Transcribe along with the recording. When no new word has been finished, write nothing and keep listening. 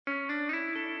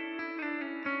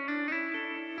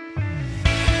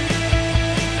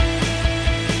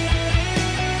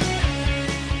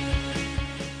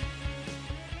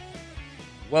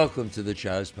Welcome to the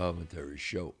Chazz Palminteri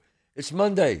Show. It's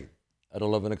Monday at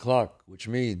 11 o'clock, which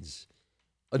means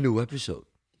a new episode.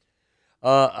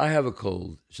 I have a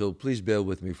cold, so please bear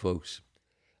with me, folks.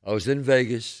 I was in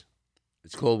Vegas.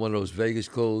 It's called one of those Vegas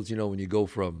colds, you know, when you go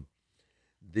from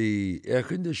the air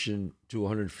condition to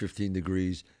 115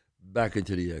 degrees back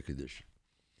into the air condition.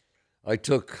 I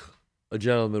took a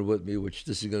gentleman with me, which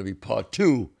this is going to be part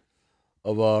two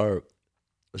of our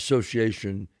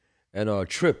association and our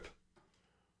trip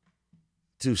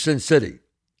to Sin City,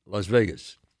 Las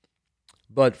Vegas.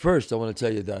 But first, I want to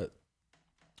tell you that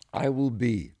I will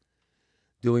be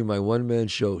doing my one-man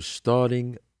show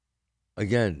starting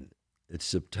again. It's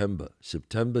September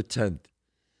 10th.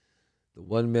 The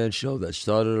one-man show that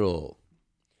started it all.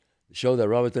 The show that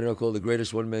Robert De Niro called the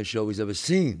greatest one-man show he's ever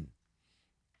seen.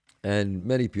 And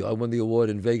many people, I won the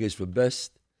award in Vegas for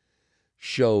Best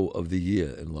Show of the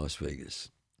Year in Las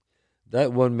Vegas.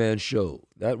 That one-man show,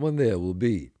 that one there will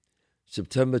be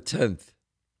September 10th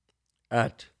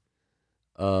at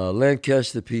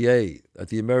Lancaster, PA, at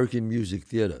the American Music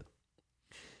Theater.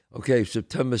 Okay,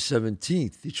 September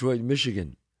 17th, Detroit,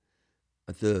 Michigan,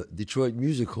 at the Detroit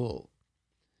Music Hall.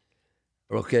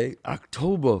 Okay,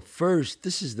 October 1st,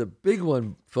 this is the big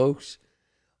one, folks,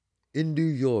 in New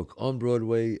York, on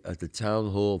Broadway, at the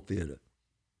Town Hall Theater.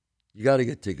 You got to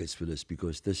get tickets for this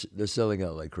because they're selling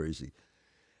out like crazy.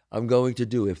 I'm going to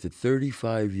do, after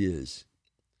 35 years,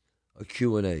 a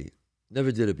Q&A.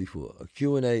 Never did it before. A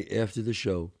Q&A after the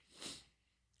show.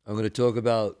 I'm going to talk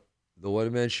about the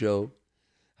one-man show,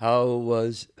 how it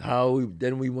was,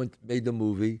 then we made the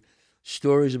movie,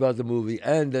 stories about the movie,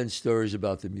 and then stories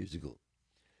about the musical.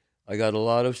 I got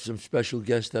some special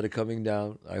guests that are coming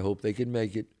down. I hope they can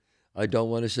make it. I don't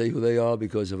want to say who they are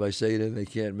because if I say it and they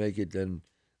can't make it, then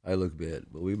I look bad.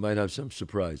 But we might have some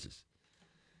surprises.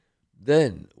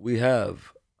 Then we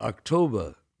have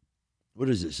October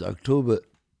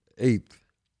 8th.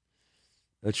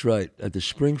 That's right, at the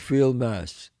Springfield,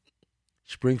 Mass,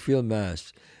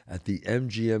 at the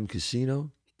MGM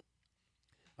Casino.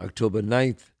 October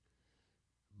 9th,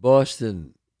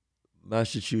 Boston,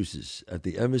 Massachusetts, at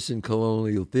the Emerson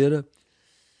Colonial Theater.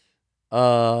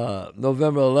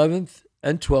 November 11th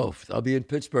and 12th, I'll be in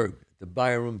Pittsburgh, the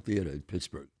Byram Theater in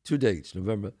Pittsburgh. 2 dates,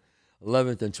 November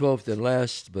 11th and 12th. And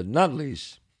last but not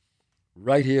least,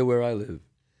 right here where I live,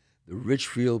 the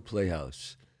Richfield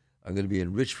Playhouse. I'm going to be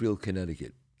in Richfield,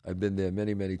 Connecticut. I've been there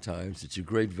many, many times. It's a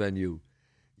great venue.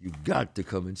 You've got to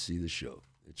come and see the show.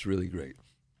 It's really great.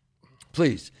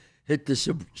 Please hit the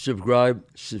subscribe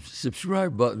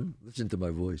button. Listen to my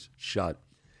voice. Shot.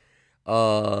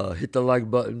 Hit the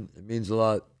like button. It means a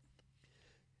lot.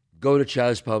 Go to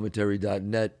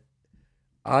ChazzPalminteri.net.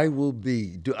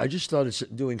 I just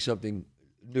started doing something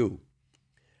new.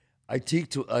 I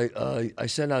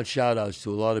send out shout outs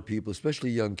to a lot of people, especially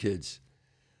young kids,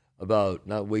 about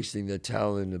not wasting their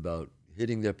talent, about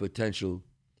hitting their potential.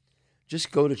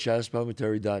 Just go to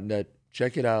ChazzPalminteri.net,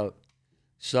 check it out,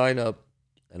 sign up,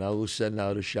 and I will send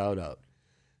out a shout out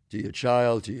to your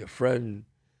child, to your friend,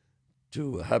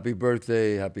 to a happy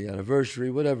birthday, happy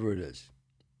anniversary, whatever it is.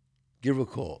 Give a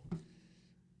call.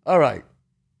 All right,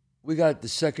 we got the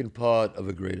second part of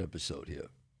a great episode here.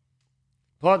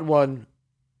 Part one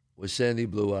was Sandy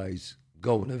Blue Eyes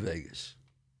going to Vegas.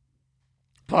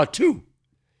 Part two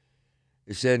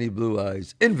is Sandy Blue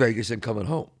Eyes in Vegas and coming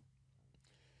home.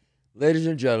 Ladies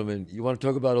and gentlemen, you want to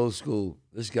talk about old school?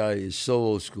 This guy is so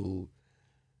old school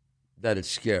that it's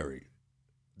scary.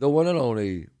 The one and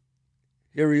only,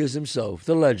 here he is himself,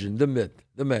 the legend, the myth,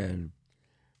 the man,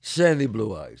 Sandy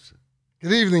Blue Eyes.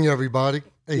 Good evening, everybody.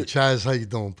 Hey, Chazz, how you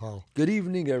doing, pal? Good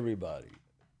evening, everybody.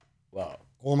 Wow.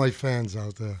 All my fans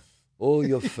out there. All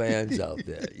your fans out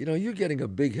there. You know, you're getting a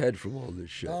big head from all this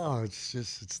shit. Oh,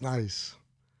 it's nice.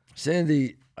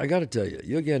 Sandy, I got to tell you,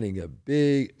 you're getting a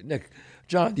big... Nick,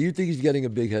 John, do you think he's getting a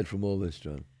big head from all this,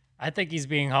 John? I think he's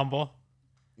being humble.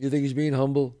 You think he's being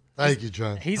humble? Thank you,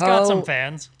 John. He's got some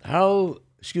fans.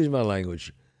 Excuse my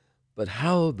language, but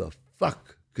how the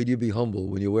fuck could you be humble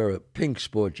when you wear a pink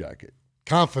sport jacket?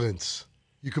 Confidence.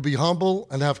 You could be humble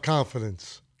and have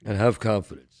confidence. And have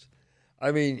confidence.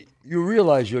 I mean, you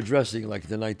realize you're dressing like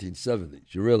the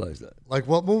 1970s. You realize that? Like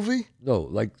what movie? No,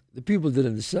 like the people did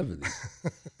in the 70s.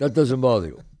 That doesn't bother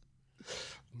you?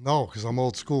 No, because I'm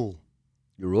old school.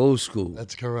 You're old school.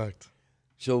 That's correct.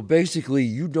 So basically,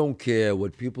 you don't care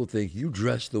what people think. You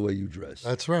dress the way you dress.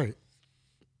 That's right.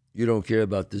 You don't care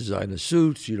about designer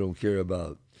suits. You don't care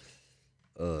about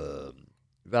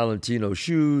Valentino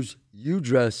shoes. You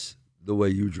dress the way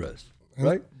you dress,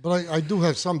 right? But I do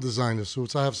have some designer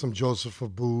suits. I have some Joseph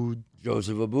Abboud.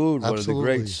 Joseph Abboud, one of the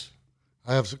greats.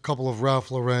 I have a couple of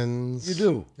Ralph Lauren's. You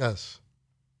do? Yes.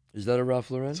 Is that a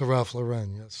Ralph Lauren? It's a Ralph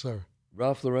Lauren, yes, sir.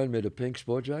 Ralph Lauren made a pink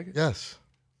sport jacket? Yes,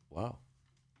 Wow.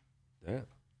 Yeah.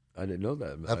 I didn't know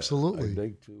that. absolutely.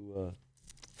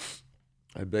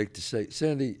 I beg to say,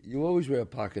 Sandy, you always wear a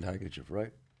pocket handkerchief,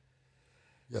 right?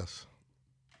 Yes.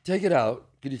 Take it out.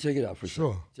 Can you take it out for a second?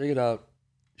 Sure. Take it out.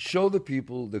 Show the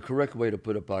people the correct way to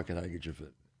put a pocket handkerchief in.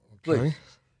 Please. Okay.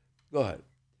 Go ahead.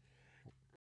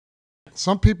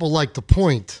 Some people like to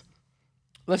point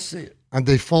Let's see it. and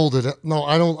they fold it. No,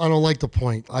 I don't. I don't like to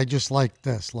point. I just like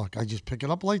this. Look, I just pick it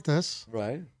up like this.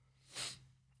 Right.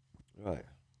 Right.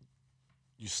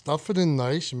 You stuff it in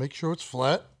nice. You make sure it's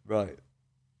flat. Right.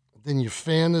 Then you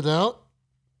fan it out,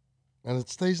 and it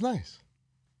stays nice.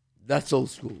 That's old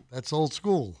school. That's old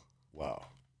school. Wow.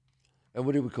 And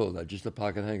what do we call that? Just a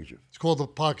pocket handkerchief? It's called a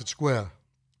pocket square.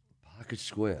 Pocket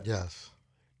square. Yes.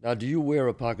 Now, do you wear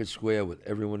a pocket square with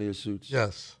every one of your suits?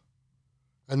 Yes.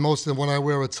 And most of when I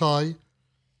wear a tie,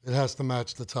 it has to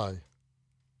match the tie.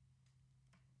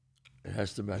 It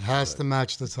has to match. It has the to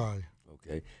match the tie.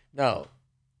 Okay. Now,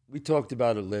 we talked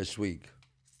about it last week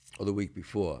or the week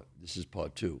before. This is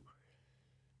part 2.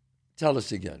 Tell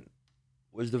us again.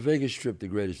 Was the Vegas trip the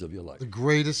greatest of your life? The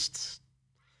greatest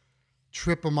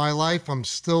trip of my life. I'm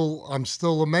still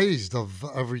amazed of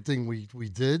everything we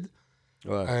did.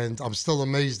 All right. And I'm still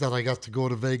amazed that I got to go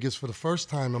to Vegas for the first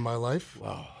time in my life.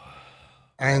 Wow.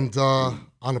 And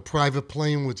on a private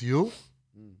plane with you.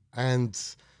 And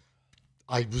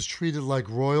I was treated like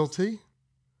royalty.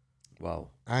 Wow.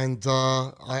 And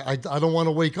I don't want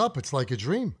to wake up. It's like a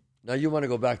dream. Now you want to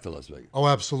go back to Las Vegas. Oh,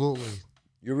 absolutely.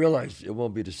 You realize it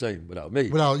won't be the same without me.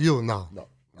 Without you, no. No.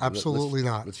 Absolutely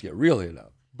not. Let's get real here now.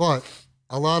 But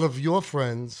a lot of your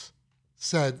friends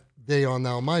said they are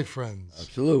now my friends.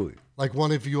 Absolutely. Like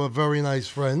one of your very nice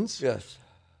friends Yes.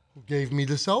 who gave me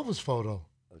this Elvis photo.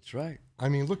 That's right. I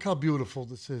mean, look how beautiful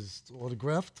this is. It's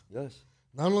autographed. Yes.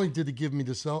 Not only did he give me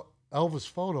this Elvis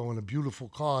photo and a beautiful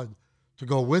card to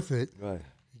go with it, Right.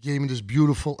 he gave me this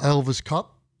beautiful Elvis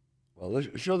cup. Well,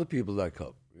 let's show the people that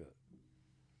cup. Yeah.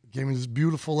 He gave me this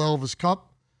beautiful Elvis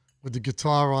cup with the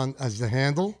guitar on as the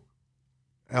handle.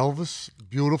 Elvis,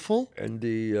 beautiful. And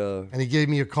the, And he gave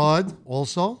me a card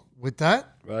also with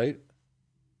that. right?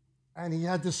 And he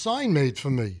had the sign made for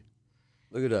me.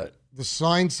 Look at that. The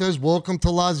sign says, "Welcome to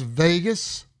Las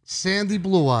Vegas, Sandy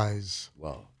Blue Eyes."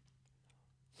 Wow.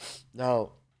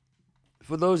 Now,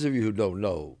 for those of you who don't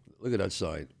know, look at that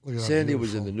sign. Look at that, Sandy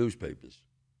was in beautiful. the newspapers.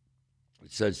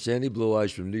 It said, Sandy Blue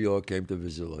Eyes from New York came to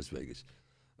visit Las Vegas.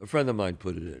 A friend of mine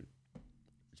put it in.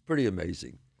 It's pretty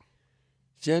amazing.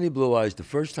 Sandy Blue Eyes, the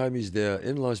first time he's there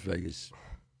in Las Vegas,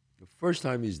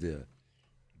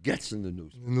 gets in the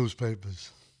news. The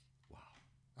newspapers. Wow.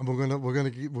 And we're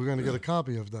gonna get a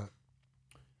copy of that.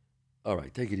 All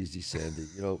right, take it easy, Sandy.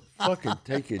 Fucking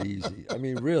take it easy. I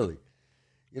mean, really.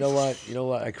 You know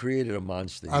what? I created a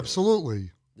monster here.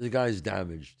 Absolutely. The guy's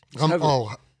damaged. He's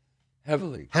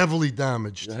heavily. Heavily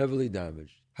damaged. Heavily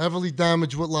damaged. Heavily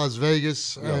damaged with Las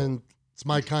Vegas, Yeah. and it's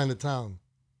my kind of town.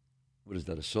 What is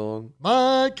that, a song?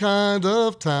 My kind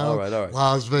of town. All right.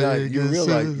 Las Now, Vegas.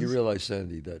 you realize,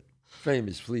 Sandy, that fame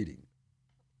is fleeting.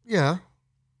 Yeah.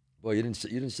 Boy, you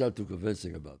didn't sound too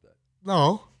convincing about that.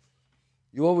 No.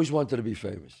 You always wanted to be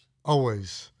famous.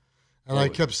 Always. And I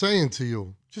Always. kept saying to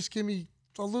you, just give me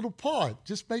a little part.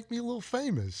 Just make me a little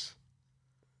famous.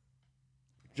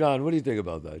 John, what do you think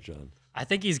about that, John? I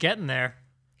think he's getting there.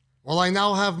 Well, I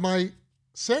now have my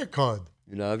SAG card.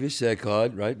 You now have your SAG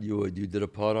card, right? You did a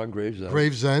part on Gravesend.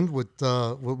 Gravesend with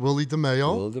Willie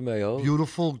DeMayo. Will DeMayo.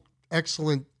 Beautiful,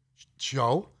 excellent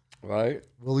show. Right?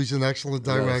 Willie's an excellent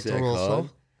You got a director SAG also. card.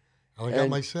 And I got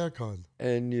And- my SAG card.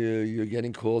 And you're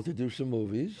getting called to do some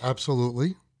movies.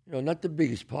 Absolutely. Not the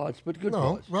biggest parts, but good No,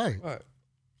 parts. right. Right.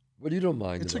 But you don't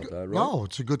mind It's about a, that, right? No,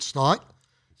 it's a good start.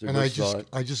 It's a And good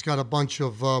I just got a bunch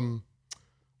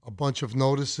of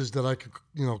notices that I could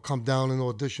come down and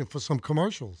audition for some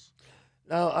commercials.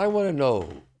 Now, I want to know,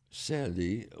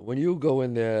 Sandy, when you go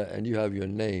in there and you have your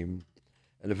name,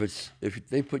 and if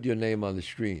they put your name on the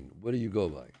screen, what do you go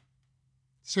by?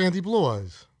 Sandy Blue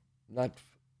Eyes. Not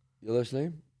your last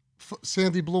name?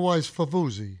 Sandy Blue Eyes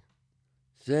Favuzzi.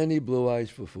 Sandy Blue Eyes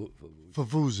for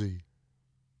Favuzzi.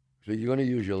 So you're going to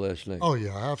use your last name. Oh,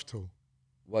 yeah, I have to.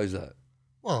 Why is that?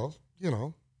 Well,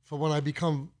 for when I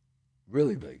become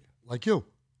Really big. like you.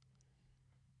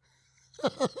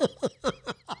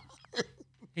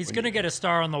 He's going to get a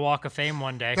star on the Walk of Fame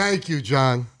one day. Thank you,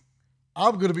 John.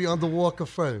 I'm going to be on the Walk of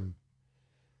Fame.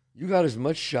 You got as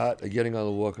much shot at getting on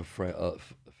the Walk of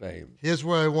Fame. Here's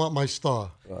where I want my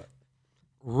star. Right.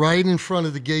 Right in front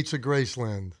of the gates of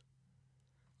Graceland.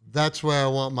 That's where I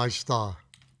want my star.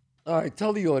 All right,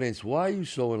 tell the audience, why are you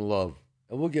so in love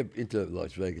and we'll get into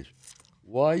Las Vegas.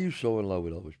 Why are you so in love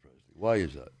with Elvis Presley? Why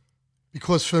is that?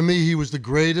 Because for me, he was the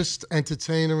greatest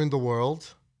entertainer in the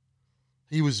world.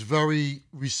 He was very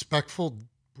respectful,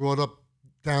 brought up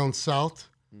down south,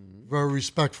 very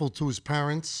respectful to his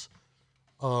parents.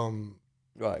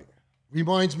 Right.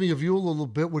 Reminds me of you a little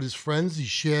bit with his friends. He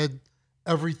shared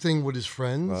everything with his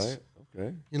friends. Right.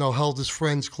 Okay. You know, held his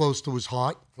friends close to his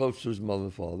heart. Close to his mother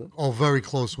and father. Oh, very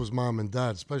close to his mom and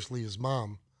dad, especially his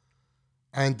mom.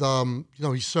 And, you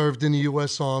know, he served in the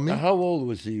U.S. Army. Now, how old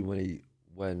was he when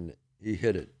he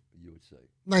hit it, you would say?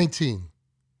 19.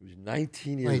 He was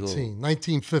 19 years old.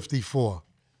 1954.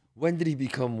 When did he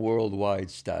become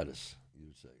worldwide status, you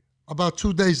would say? About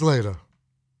 2 days later.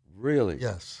 Really?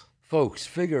 Yes. Folks,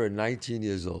 figure at 19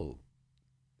 years old.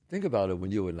 Think about it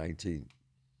when you were 19.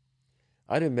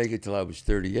 I didn't make it till I was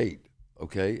 38,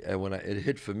 okay? And when it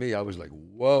hit for me, I was like,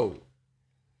 whoa.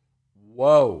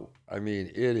 Whoa. I mean,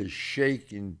 it is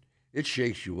shaking. It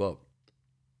shakes you up.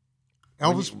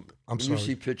 Elvis, When sorry. you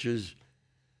see pictures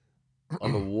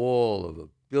on the wall of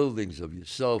buildings of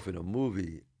yourself in a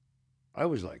movie, I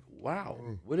was like, wow,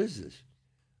 what is this?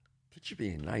 Picture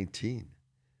being 19.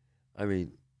 I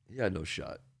mean, he had no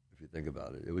shot, if you think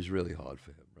about it. It was really hard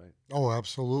for him, right? Oh,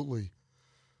 absolutely.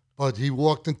 But he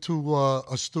walked into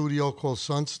a studio called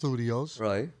Sun Studios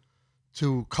Right.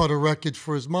 to cut a record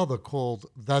for his mother called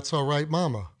That's All Right,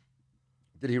 Mama.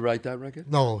 Did he write that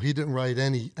record? No, he didn't write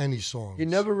any songs. He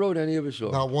never wrote any of his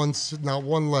songs. Not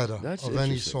one letter That's of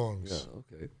any interesting. songs.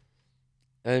 Yeah, okay.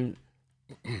 And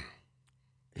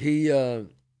he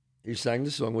sang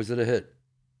the song. Was it a hit?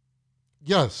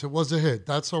 Yes, it was a hit.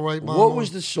 That's All Right, Mama. What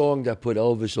was the song that put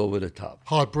Elvis over the top?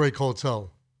 Heartbreak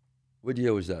Hotel, What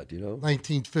year was that? Do you know?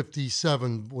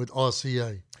 1957 with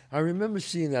RCA. I remember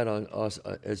seeing that on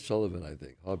Ed Sullivan, I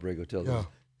think. Heartbreak Hotel. Yeah.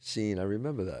 Scene. I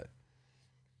remember that.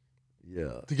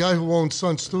 Yeah. The guy who owned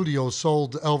Sun Studios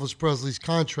sold Elvis Presley's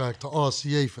contract to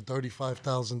RCA for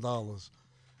 $35,000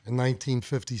 in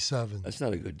 1957. That's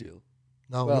not a good deal.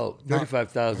 No, Well, not-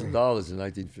 $35,000 in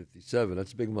 1957.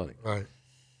 That's big money. Right.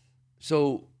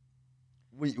 So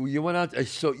you went out.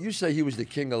 So you say he was the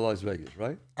king of Las Vegas,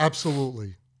 right?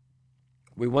 Absolutely.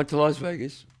 We went to Las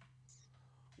Vegas.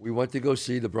 We went to go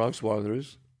see the Bronx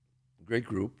Wanderers, great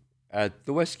group, at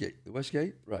the Westgate. The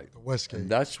Westgate? Right. The Westgate. And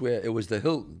that's where, it was the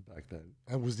Hilton back then.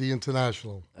 That was the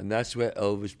International. And that's where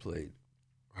Elvis played.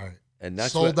 Right. And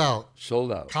that's Sold where- out.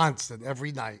 Sold out. Constant,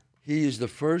 every night. He is the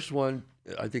first one,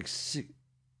 I think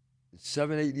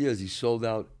 7, 8 years, he sold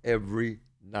out every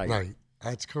night. Right.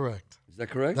 That's correct. Is that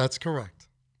correct? That's correct.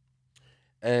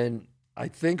 And I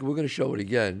think we're going to show it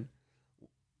again.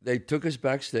 They took us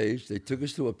backstage. They took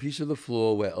us to a piece of the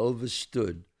floor where Elvis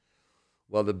stood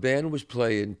while the band was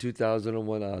playing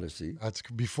 2001 Odyssey. That's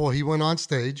before he went on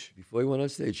stage. Before he went on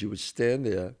stage, he would stand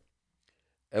there.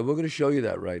 And we're going to show you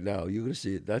that right now. You're going to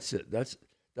see it. That's it. That's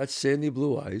Sandy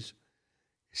Blue Eyes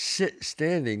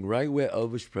standing right where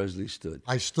Elvis Presley stood.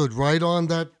 I stood right on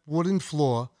that wooden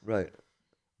floor Right.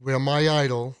 where my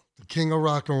idol, the king of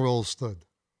rock and roll, stood.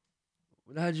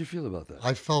 How did you feel about that?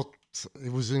 I felt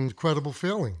it was an incredible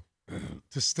feeling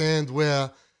to stand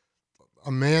where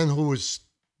a man who was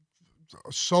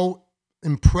so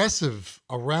impressive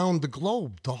around the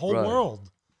globe, the whole Right. world.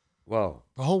 Wow.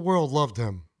 The whole world loved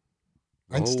him.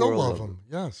 The And whole still world love loved him.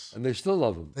 Yes. And they still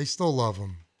love him. They still love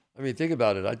him. I mean, think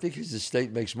about it. I think his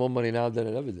estate makes more money now than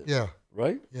it ever did. Yeah.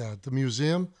 Right? Yeah. The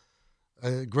museum,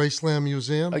 Graceland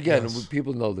Museum. Again, yes.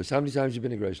 people know this. How many times have you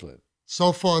been to Graceland?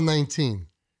 So far, 19.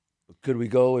 Could we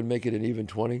go and make it an even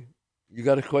 20? You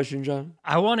got a question, John?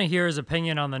 I want to hear his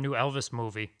opinion on the new Elvis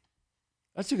movie.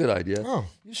 That's a good idea. Oh.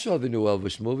 You saw the new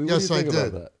Elvis movie. Yes, what do you think I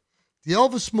about did. that? The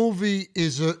Elvis movie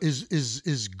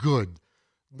is good,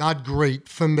 not great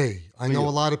for me. I know you. a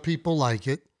lot of people like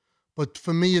it, but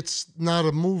for me, it's not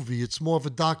a movie. It's more of a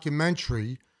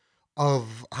documentary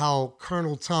of how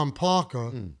Colonel Tom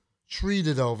Parker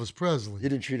treated Elvis Presley. You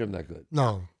didn't treat him that good.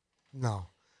 No.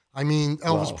 I mean,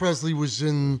 Elvis Wow. Presley was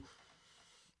in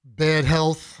bad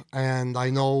health, and I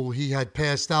know he had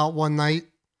passed out one night,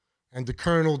 and the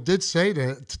colonel did say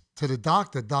to the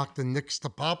doctor, Dr. Nick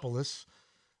Stapopoulos,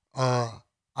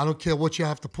 I don't care what you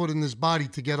have to put in his body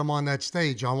to get him on that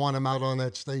stage. I want him out on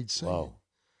that stage singing. Wow.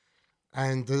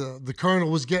 And the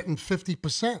colonel was getting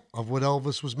 50% of what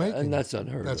Elvis was making. And that's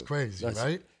unheard That's of. crazy,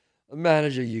 right? A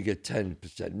manager, you get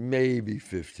 10%, maybe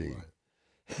 15.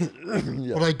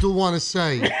 Yeah. But I do want to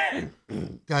say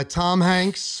that Tom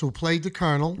Hanks, who played the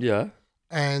colonel, Yeah.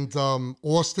 and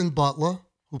Austin Butler,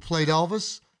 who played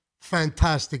Elvis,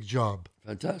 fantastic job.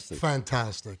 Fantastic.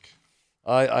 Fantastic.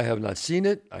 I have not seen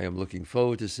it. I am looking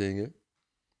forward to seeing it.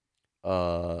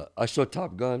 I saw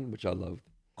Top Gun, which I loved.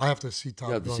 I have to see Top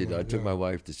You have to Gun. see that. I took yeah. my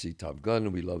wife to see Top Gun,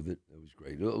 and we loved it. It was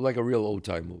great, like a real old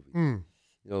time movie. Mm.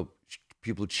 You know,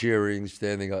 people cheering,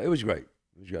 standing up. It was great.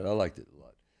 It was great. I liked it a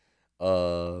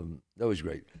lot. That was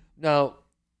great. Now,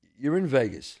 you're in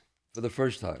Vegas for the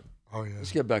first time. Oh yeah.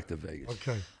 Let's get back to Vegas.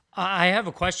 Okay. I have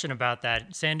a question about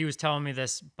that. Sandy was telling me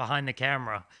this behind the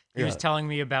camera. He was Yeah. telling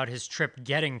me about his trip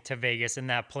getting to Vegas in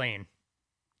that plane.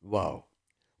 Wow.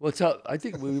 Well, I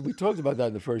think we talked about that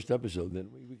in the first episode. Then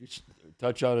we could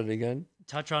touch on it again.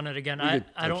 Touch on it again. We I could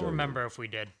I touch don't on it. remember if we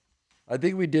did. I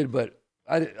think we did, but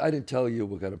I didn't tell you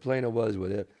what kind of plane it was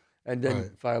with it. And then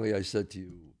Right. finally, I said to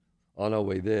you on our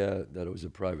way there that it was a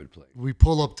private plane. We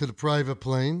pull up to the private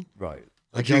plane, Right.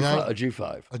 I A get G5. out. A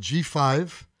G5. a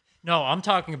G5. No, I'm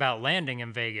talking about landing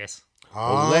in Vegas.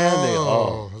 Oh, landing.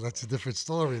 Oh, that's a different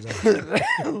story then.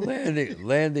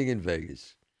 landing in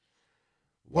Vegas.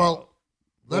 Well,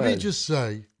 Go let me ahead. just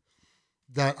say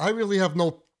that I really have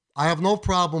no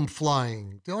problem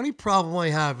flying. The only problem I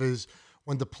have is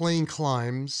when the plane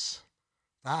climbs.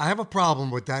 I have a problem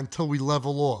with that until we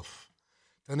level off.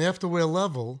 Then after we're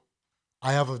level,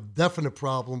 I have a definite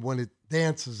problem when it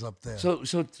dances up there. So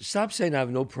stop saying I have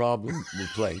no problem with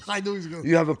planes. I knew he was going to.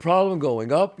 You have a problem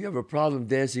going up. You have a problem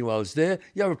dancing while it's there.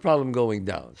 You have a problem going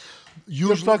down.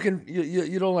 You're fucking.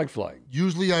 You don't like flying.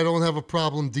 Usually I don't have a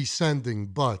problem descending,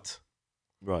 but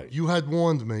Right. you had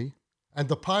warned me, and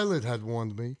the pilot had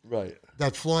warned me, Right.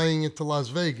 that flying into Las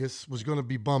Vegas was going to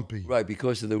be bumpy. Right,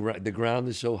 because of the ground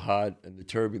is so hot and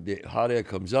the hot air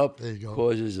comes up, There you go.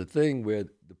 causes a thing where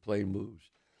the plane moves.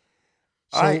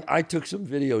 So- I took some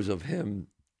videos of him,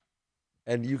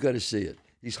 and you got to see it.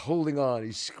 He's holding on,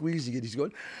 he's squeezing it, he's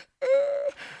going,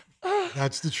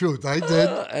 That's the truth. I did.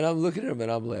 and I'm looking at him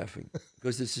and I'm laughing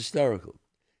because it's hysterical.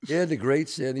 He had the great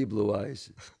sandy blue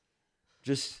eyes,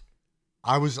 just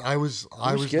I was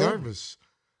scared? nervous.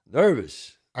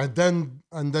 nervous. And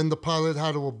then the pilot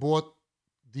had to abort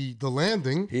the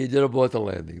landing. He did abort the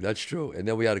landing. That's true. And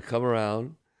then we had to come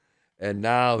around, and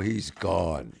now he's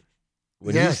gone.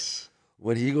 When he's- Yes.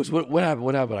 When he goes, what happened?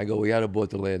 What happened? I go, we had to abort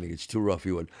the landing. It's too rough.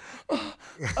 He went,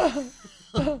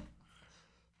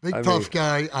 Big I tough mean-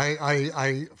 guy.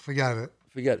 I forgot it.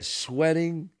 forget it,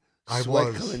 sweating, I sweat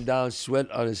was. coming down, sweat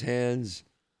on his hands.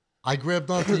 I grabbed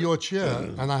onto your chair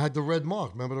and I had the red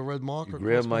mark. Remember the red mark? He across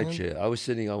grabbed my hand? chair. I was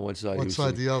sitting on one side. One he was side,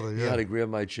 sitting- the other, He yeah. had to grab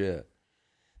my chair.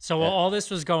 So while all this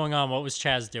was going on, what was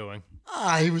Chazz doing?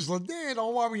 He was like, "Hey,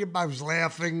 don't worry about." I was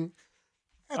laughing.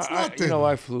 That's nothing.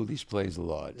 I flew these planes a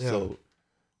lot. Yeah.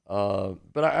 So,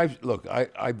 but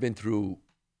I've been through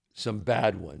some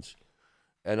bad ones,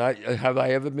 and have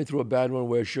I ever been through a bad one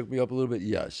where it shook me up a little bit?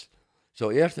 Yes. So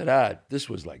after that, this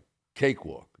was like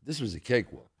cakewalk. This was a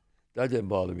cakewalk. That didn't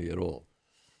bother me at all.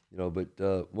 But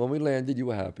when we landed, you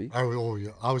were happy. I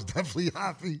was definitely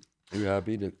happy. You were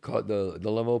happy. The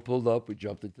limo pulled up. We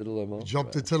jumped into the limo.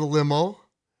 Jumped into the limo,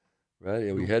 Right,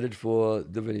 and we headed for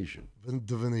the Venetian.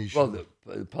 the Venetian. Well,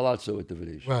 the Palazzo at the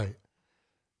Venetian. Right.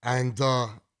 And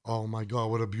oh my God,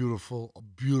 what a beautiful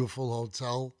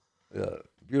hotel. Yeah,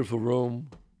 beautiful room.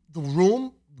 The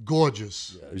room,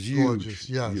 gorgeous. Yeah, it was huge. Gorgeous,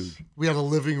 yes. Huge. We had a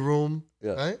living room.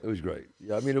 Yeah, Right? it was great.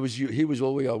 Yeah, I mean, it was he was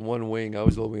all the way on one wing. I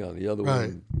was all the way on the other Right.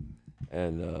 wing.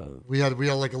 And We had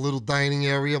like a little dining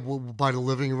area by the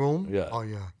living room. Yeah. Oh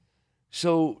yeah.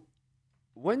 so,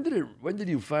 when did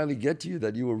you finally get to you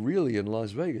that you were really in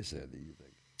Las Vegas, Andy? You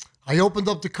think? I opened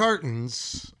up the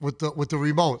curtains with the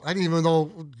remote. I didn't even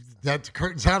know that the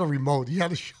curtains had a remote. He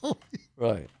had to show me.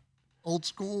 Right, Old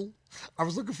school. I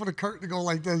was looking for the curtain to go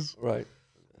like this. right.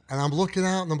 And I'm looking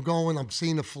out and I'm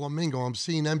seeing a flamingo. I'm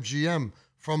seeing MGM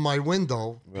from my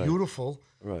window. Right. Beautiful.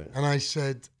 Right. And I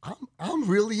said, I'm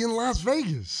really in Las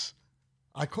Vegas.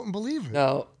 I couldn't believe it.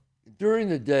 Now, during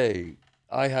the day,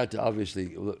 I had to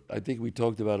obviously. I think we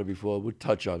talked about it before. We'll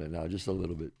touch on it now, just a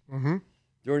little bit. Mm-hmm.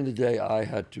 During the day, I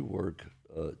had to work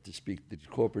to speak to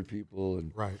corporate people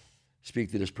and Right. speak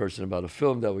to this person about a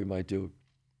film that we might do.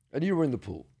 And you were in the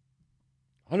pool,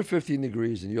 115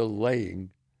 degrees, and you're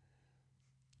laying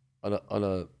on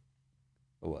a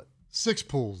what? 6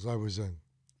 pools I was in.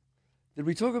 Did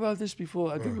we talk about this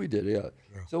before? I think Yeah. we did, yeah.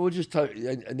 So we'll just touch.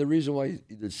 And the reason why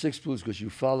you did 6 pools because you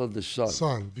followed the sun.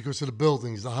 Sun, because of the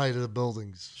buildings, the height of the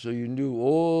buildings. So you knew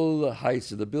all the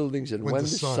heights of the buildings, and When when the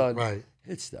the sun- sun right.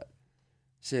 hits that.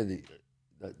 Sandy,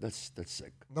 that's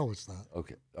sick. No, it's not.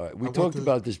 Okay, all right. I We want talked to-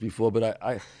 about this before, but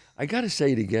I got to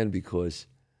say it again because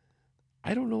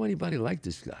I don't know anybody like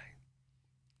this guy.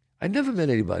 I never met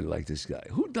anybody like this guy.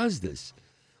 Who does this?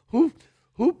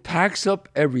 Who packs up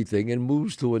everything and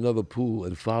moves to another pool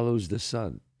and follows the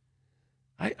sun?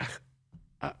 I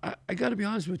got to be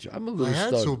honest with you. I'm a I little had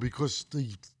stunned. to because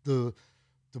the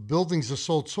buildings are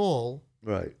so tall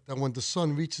Right. that when the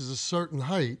sun reaches a certain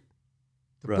height,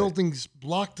 the Right. buildings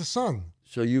block the sun.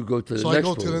 So you go to the So next I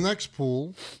go pool. to the next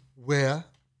pool where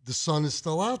the sun is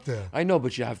still out there. I know,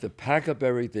 but you have to pack up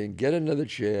everything, get another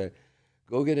chair,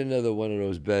 go get another one of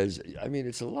those beds. I mean,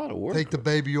 it's a lot of work. Take the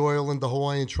baby oil in the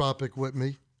Hawaiian Tropic with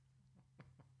me.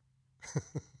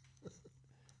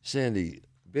 Sandy,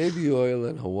 baby oil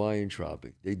and Hawaiian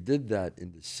Tropic. They did that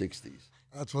in the 60s.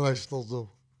 That's what I still do.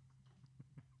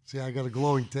 See, I got a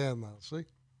glowing tan now. See?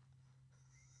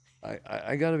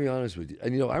 I got to be honest with you.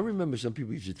 And, I remember some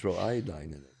people used to throw iodine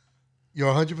in it.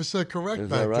 You're 100% correct Is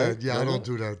back that right? then. Yeah, I Right don't on.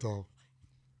 do that though.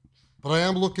 But I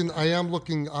am looking.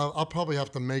 I'll probably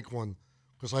have to make one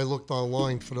because I looked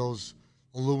online for those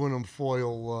aluminum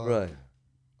foil. Right.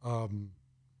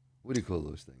 What do you call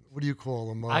those things? What do you call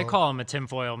them? I call them a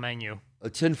tinfoil menu. A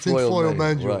tinfoil Tinfoil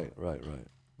menu. menu. Right.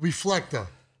 reflector.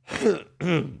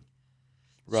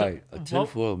 Right. A what-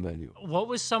 tinfoil menu. What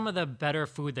was some of the better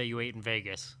food that you ate in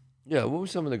Vegas? Yeah, what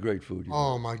was some of the great food? you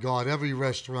Oh had? my God! Every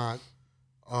restaurant.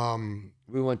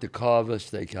 We went to Carver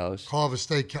Steakhouse. Carver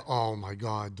Steak. Oh my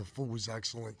God, the food was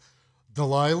excellent.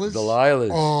 Delilah's. Delilah's.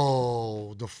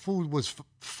 Oh, the food was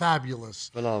fabulous.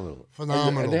 Phenomenal.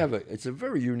 Phenomenal. And they have it's a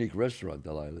very unique restaurant,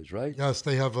 Delilah's, right? Yes,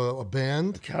 they have a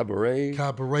band, Cabaret.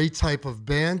 cabaret type of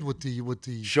band with the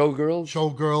Showgirls.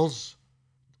 showgirls.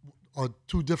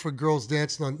 Two different girls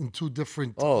dancing in two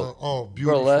different. Oh,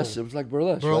 beautiful. burlesque. It was like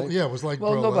burlesque, right? Yeah, it was like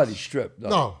Well, burlesque. nobody stripped.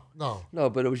 No. No,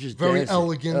 but it was just Very dancing.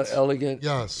 elegant. Elegant.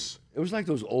 Yes. It was like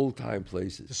those old time The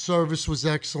places. service was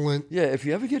excellent. Yeah, if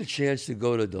you ever get a chance to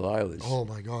go to Delilah's Oh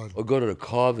my God. or go to the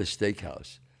Carver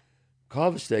Steakhouse,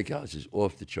 Carver Steakhouse is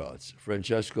off the charts.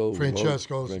 Francesco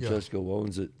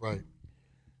owns it. Right.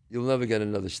 You'll never get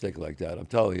another steak like that. I'm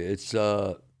telling you, it's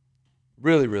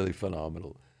really, really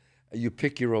phenomenal. You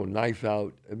pick your own knife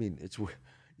out. I mean,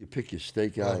 you pick your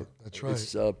steak out. Right, that's right.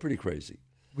 It's pretty crazy.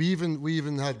 We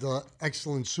even had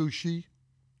excellent sushi.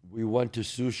 We went to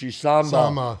Sushi Samba.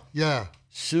 Sama. Yeah.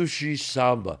 Sushi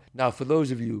Samba. Now, for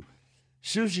those of you,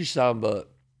 Sushi Samba,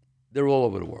 they're all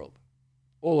over the world.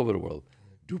 All over the world.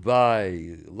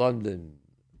 Dubai, London,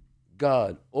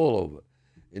 God, all over.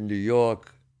 In New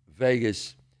York,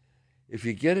 Vegas. If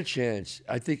you get a chance,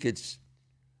 I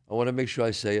want to make sure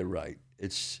I say it right.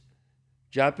 It's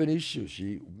Japanese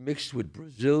sushi mixed with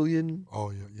Brazilian,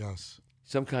 Oh yeah. Yes.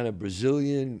 some kind of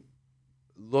Brazilian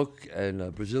look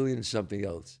and Brazilian something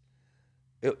else.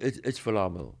 It's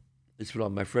phenomenal. It's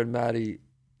phenomenal. My friend Matty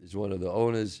is one of the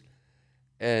owners,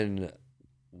 and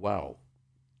wow,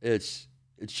 it's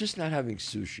just not having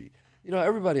sushi.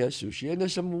 Everybody has sushi, and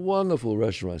there's some wonderful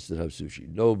restaurants that have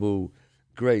sushi. Nobu,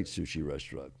 great sushi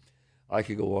restaurant. I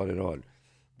could go on and on.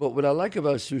 But what I like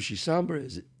about Sushi Samba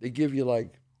is they give you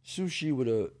like sushi with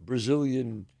a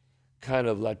Brazilian kind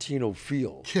of Latino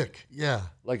feel, Kick. Yeah.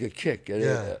 like a kick. And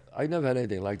Yeah. I never had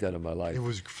anything like that in my life. It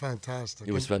was fantastic.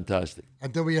 It was fantastic.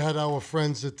 And then we had our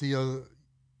friends at the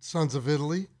Sons of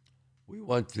Italy We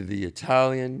went to the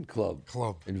Italian club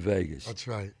Club. in Vegas. That's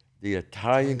right. The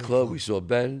Italian club. We saw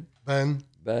Ben. Ben.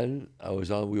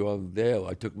 We were on there.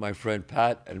 I took my friend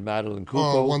Pat and Madeline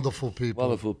Cupo. Oh, wonderful people.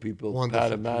 Wonderful people. Wonderful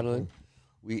Pat and people. Madeline.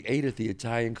 We ate at the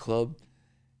Italian club.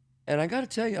 And I got to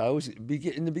tell you,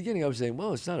 in the beginning, I was saying,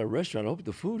 well, it's not a restaurant. I hope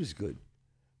the food is good.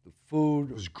 The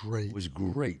food It was great. was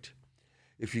great.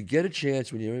 If you get a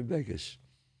chance when you're in Vegas,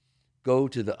 go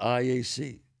to the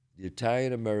IAC, the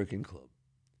Italian American Club.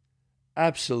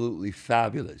 Absolutely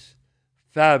fabulous.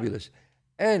 Fabulous.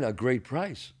 And a great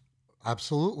price.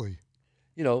 Absolutely.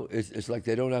 It's like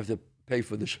they don't have to pay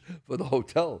for the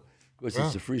hotel because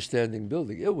it's a freestanding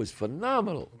building. It was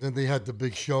phenomenal. Then they had the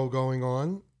big show going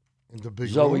on in the big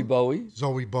Zoe room. Bowie,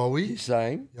 Zoe he Bowie.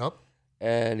 sang, Yep.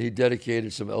 and he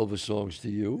dedicated some Elvis songs to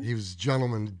you. He was a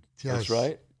gentleman. Yes. That's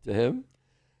right, to him,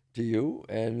 to you,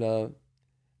 and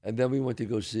then we went to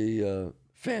go see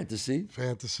Fantasy.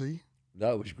 Fantasy.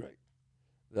 That was great.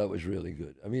 That was really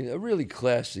good. I mean, a really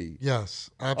classy. Yes.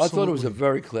 Absolutely. I thought it was a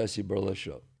very classy burlesque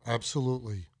show.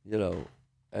 Absolutely.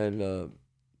 And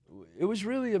it was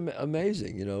really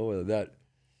amazing. That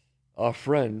my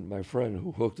friend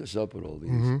who hooked us up with all these,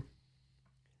 Mm-hmm.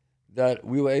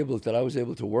 that I was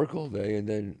able to work all day and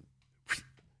then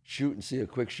shoot and see a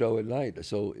quick show at night.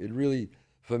 So it really,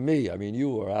 for me, I mean, you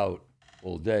were out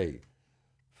all day.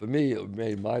 For me, it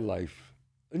made my life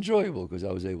enjoyable because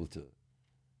I was able to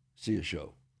see a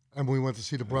show. And we went to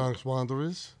see the Bronx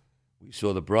Wanderers. We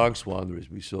saw the Bronx Wanderers.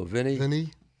 We saw Vinny. Vinny.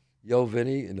 Yo,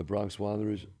 Vinny and the Bronx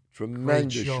Wanderers.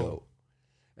 Tremendous Great show. show.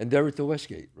 And they're at the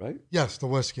Westgate, right? Yes, the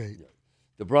Westgate.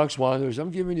 The Bronx Wanderers,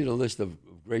 I'm giving you the list of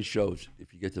great shows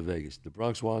if you get to Vegas. The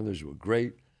Bronx Wanderers were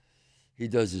great. He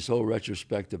does this whole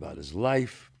retrospect about his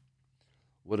life,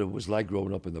 what it was like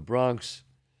growing up in the Bronx.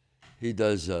 He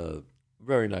does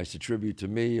very nice a tribute to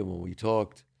me and when we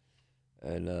talked.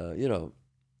 And,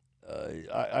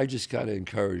 I just kind of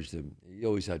encouraged him. He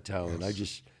always had talent. Yes. I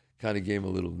just kind of gave him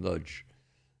a little nudge,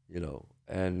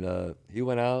 And he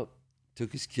went out,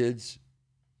 took his kids,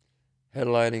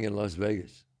 headlining in Las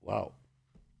Vegas. Wow.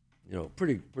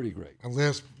 Pretty great. And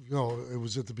last, it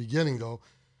was at the beginning though.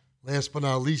 Last but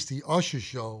not least, the Usher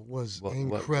show was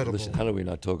incredible. Listen, how do we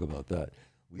not talk about that?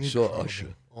 We saw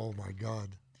Usher. Oh my God.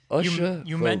 Usher.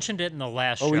 You mentioned it in the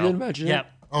last show. Oh, we didn't mention it?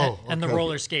 Yep. Oh, and the okay.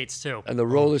 roller skates too. And the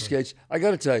roller skates. I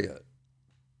got to tell you,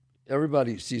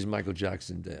 everybody sees Michael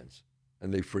Jackson dance,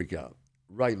 and they freak out.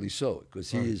 Rightly so,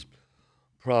 because he is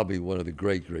probably one of the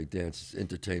great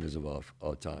entertainers of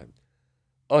our time.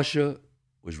 Usher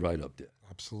was right up there.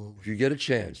 Absolutely. If you get a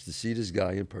chance to see this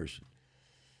guy in person,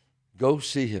 go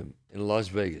see him in Las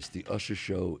Vegas. The Usher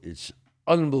show, it's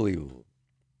unbelievable.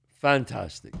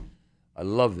 Fantastic. I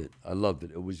loved it.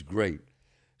 It was great.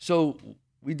 So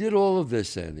we did all of this,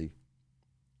 Sandy.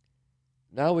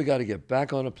 Now we got to get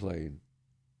back on a plane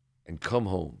and come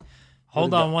home.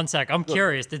 Hold on one sec. I'm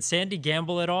curious. Did Sandy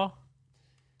gamble at all?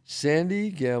 Sandy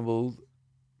gambled.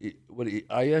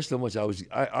 I asked him once.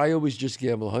 I always just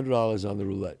gamble $100 on the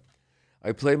roulette.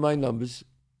 I play my numbers,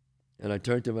 and I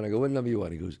turn to him and I go, "What number you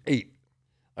want?" He goes, 8.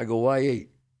 I go, "Why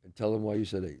 8?" And tell him why you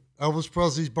said 8. Elvis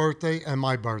Presley's birthday and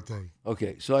my birthday.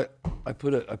 Okay, so I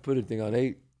put a thing on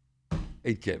 8.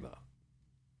 8 came out.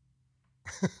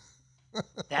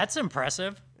 That's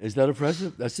impressive. Is that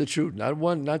impressive? That's the truth. Not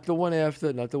the one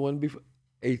after, not the one before.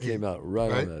 8 came out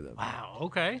right on that. Wow.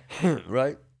 Okay.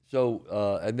 Right? So,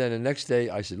 and then the next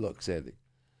day I said, "Look, Sandy,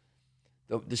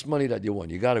 this money that you won,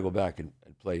 you got to go back and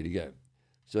play it again."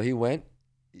 So he went.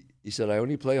 He said, "I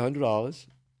only play $100."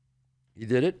 He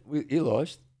did it. He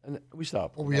lost, and we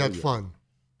stopped. Well, we had fun.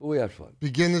 But we had fun.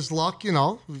 Beginner's luck, just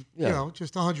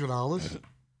 $100.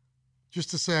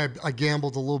 Just to say I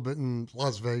gambled a little bit in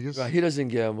Las Vegas. Right. He doesn't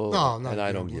gamble, No, and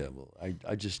I don't gamble.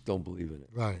 I just don't believe in it.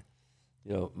 Right.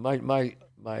 My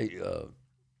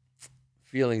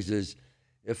feelings is,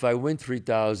 if I win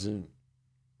 3,000,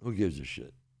 who gives a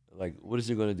shit? Like, what is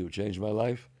it going to do? Change my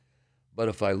life? But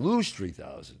if I lose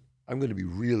 3,000, I'm going to be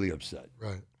really upset.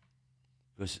 Right.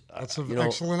 Because that's an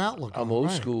excellent outlook. I'm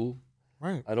old school.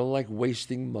 Right. I don't like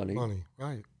wasting money.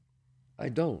 Right. I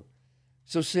don't.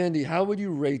 So, Sandy, how would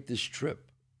you rate this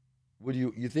trip? Would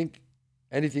you think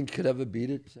anything could ever beat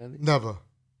it, Sandy? Never.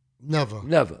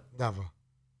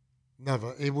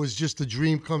 It was just a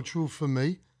dream come true for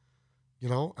me,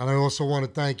 And I also want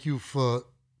to thank you for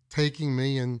taking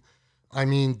me. And I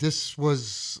mean, this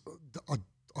was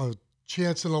a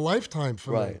chance in a lifetime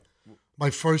for me. My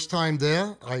first time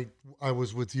there, I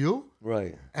was with you.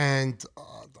 Right. And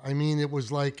it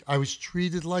was like I was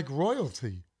treated like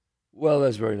royalty. Well,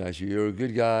 that's very nice. You're a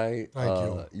good guy. Thank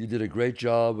you. You did a great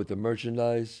job with the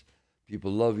merchandise.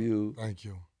 People love you. Thank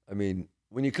you. I mean,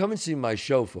 when you come and see my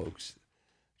show, folks,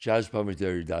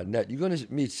 ChazzPalminteri.net, you're going to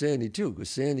meet Sandy too,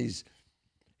 because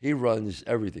he runs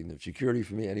everything, the security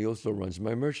for me, and he also runs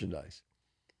my merchandise.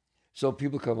 So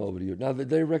people come over to you. Now, did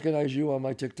they recognize you on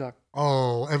my TikTok?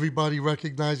 Oh, everybody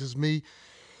recognizes me.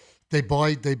 They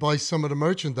buy some of the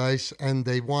merchandise, and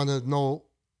they want to know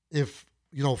if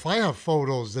I have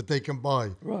photos that they can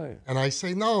buy. Right. And I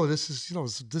say, no, this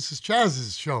is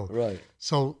Chazz's show. Right.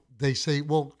 So they say,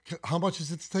 well, how much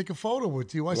is it to take a photo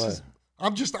with you? I says,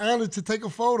 I'm just honored to take a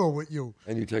photo with you.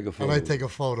 And you take a photo. And I take a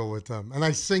photo with them. And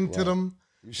I sing to them.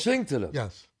 You sing to them?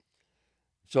 Yes.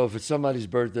 So if it's somebody's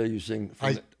birthday, you sing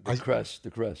from the crest,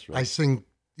 right? I sing,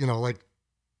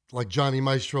 like Johnny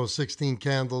Maestro, 16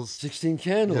 Candles. 16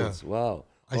 Candles, yeah. Wow.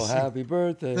 Happy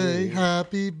birthday. Hey,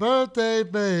 happy birthday,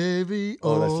 baby.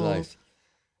 Oh, that's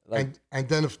nice. And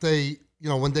then if they,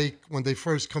 when they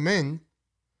first come in,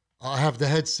 I have the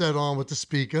headset on with the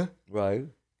speaker. Right.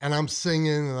 And I'm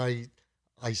singing, and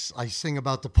I sing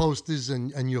about the posters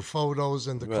and your photos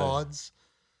and the cards.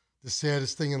 The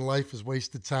saddest thing in life is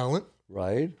wasted talent.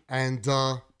 Right. And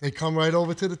they come right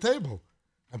over to the table.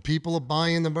 And people are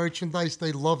buying the merchandise.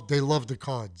 They love the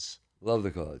cards. Love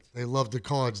the cards. They love the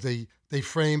cards. They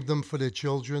framed them for their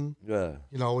children. Yeah.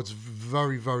 It's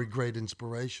very, very great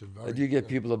inspiration. Do you get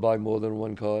people to buy more than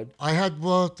one card? I had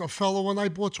a fellow when I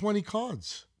bought 20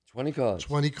 cards. 20 cards?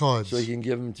 20 cards. So he can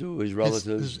give them to his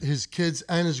relatives? His kids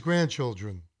and his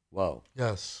grandchildren. Wow.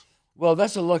 Yes. Well,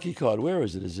 that's a lucky card. Where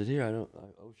is it? Is it here? I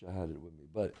wish I had it with me.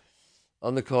 But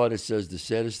on the card, it says, the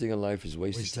saddest thing in life is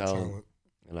wasted talent.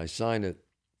 And I sign it.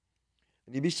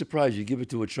 And you'd be surprised. You give it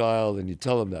to a child and you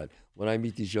tell them that. When I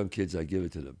meet these young kids, I give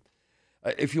it to them.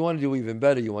 If you want to do even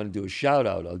better, you want to do a shout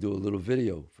out, I'll do a little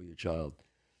video for your child.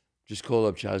 just call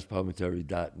up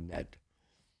chazzpalminteri.net,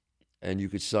 and you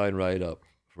could sign right up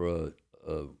for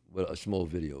a small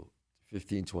video,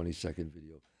 15, 20-second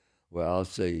video, where I'll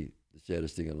say the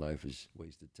saddest thing in life is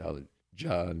wasted talent.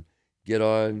 John, get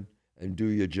on and do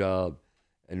your job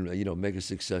and, make a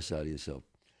success out of yourself.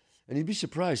 And you'd be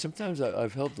surprised. Sometimes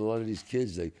I've helped a lot of these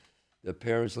kids. Their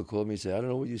parents will call me and say, I don't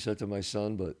know what you said to my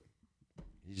son, but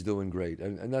he's doing great.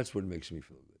 And that's what makes me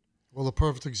feel good. Well, a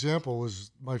perfect example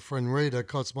is my friend Ray that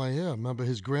cuts my hair. Remember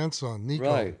his grandson,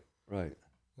 Nico? Right.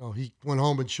 He went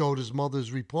home and showed his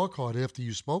mother's report card after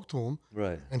you spoke to him.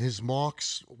 Right. And his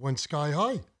marks went sky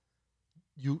high.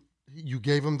 You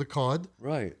gave him the card.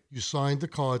 Right. You signed the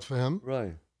card for him.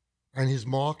 Right. And his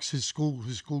marks, his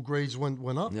school grades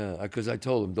went up. Yeah, because I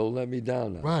told him, don't let me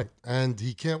down now. Right. And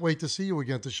he can't wait to see you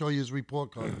again to show you his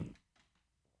report card.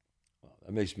 Wow,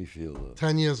 that makes me feel...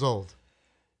 10 years old.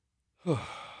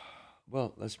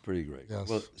 Well, that's pretty great. Yes.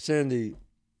 Well, Sandy,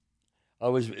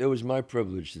 it was my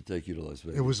privilege to take you to Las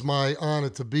Vegas. It was my honor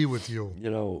to be with you.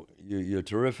 You're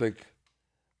terrific.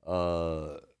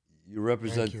 You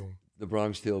represent Thank you. the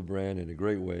Bronx Tale brand in a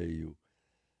great way.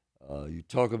 You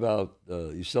talk about,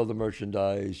 you sell the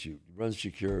merchandise, you run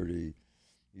security,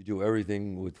 you do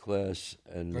everything with class,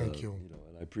 and Thank you.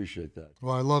 And I appreciate that.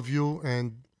 Well, I love you,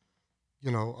 and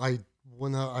I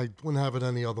wouldn't have it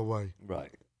any other way.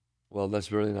 Right. Well,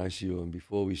 that's really nice of you. And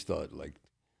before we start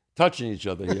touching each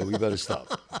other here, we better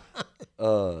stop.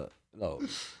 No,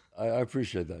 I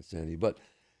appreciate that, Sandy. But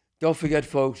don't forget,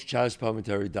 folks,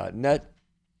 ChazzPalminteri.net.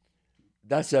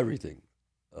 That's everything.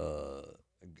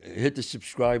 Hit the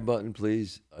subscribe button,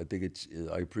 please. I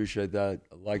appreciate that.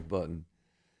 A like button.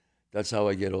 That's how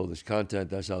I get all this content.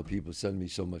 That's how people send me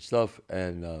so much stuff.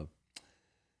 And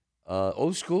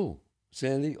old school,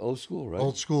 Sandy, old school, right?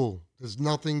 Old school. There's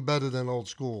nothing better than old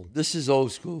school. This is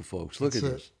old school, folks. Look That's at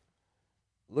it. this.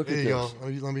 Look There at you this.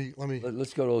 go. Let me.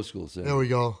 Let's go to old school, Sandy. There we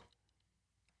go.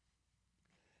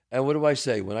 And what do I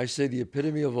say? When I say the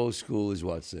epitome of old school is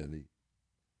what, Sandy?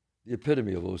 The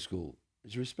epitome of old school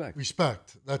is respect.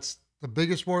 Respect. That's the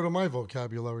biggest word of my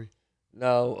vocabulary.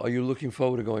 Now, are you looking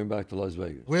forward to going back to Las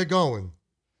Vegas? We're going.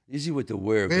 Easy with the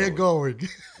where We're going.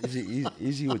 going.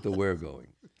 Easy with the where going.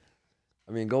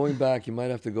 I mean, going back, you might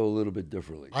have to go a little bit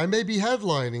differently. I may be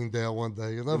headlining there one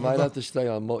day. You might have to stay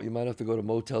on. You might have to go to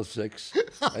Motel 6,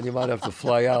 and you might have to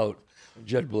fly out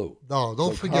JetBlue. No, don't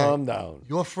So forget. calm down.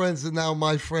 Your friends are now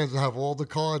my friends. I have all the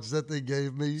cards that they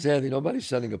gave me. Sandy, nobody's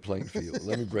sending a plane for you.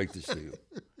 Let me break this to you.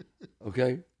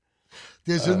 Okay?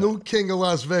 There's a new king of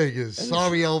Las Vegas.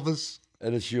 Sorry, Elvis.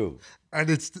 And it's you. And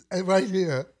it's right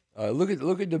here. Look at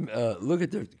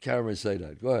the camera and say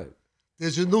that. Go ahead.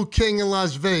 There's a new king in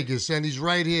Las Vegas, and he's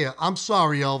right here. I'm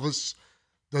sorry, Elvis.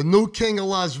 The new king of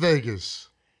Las Vegas.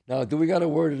 Now, do we got a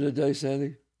word of the day,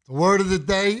 Sandy? The word of the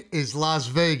day is Las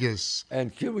Vegas.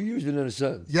 And can we use it in a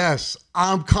sentence? Yes,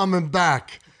 I'm coming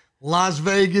back. Las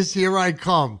Vegas, here I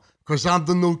come, because I'm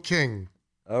the new king.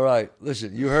 All right.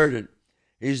 Listen, you heard it.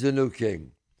 He's the new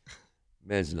king.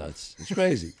 Man's nuts. It's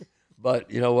crazy. But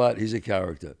you know what? He's a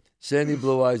character. Sandy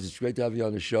Blue Eyes, it's great to have you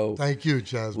on the show. Thank you,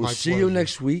 Chazz. We'll My see pleasure. you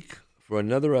next week for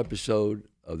another episode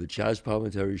of the Chazz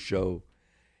Palminteri Show.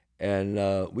 And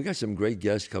we got some great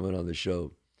guests coming on the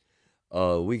show.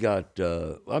 We got,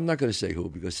 I'm not going to say who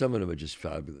because some of them are just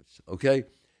fabulous. Okay?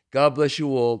 God bless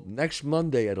you all. Next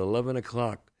Monday at 11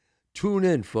 o'clock. Tune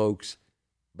in, folks.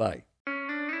 Bye.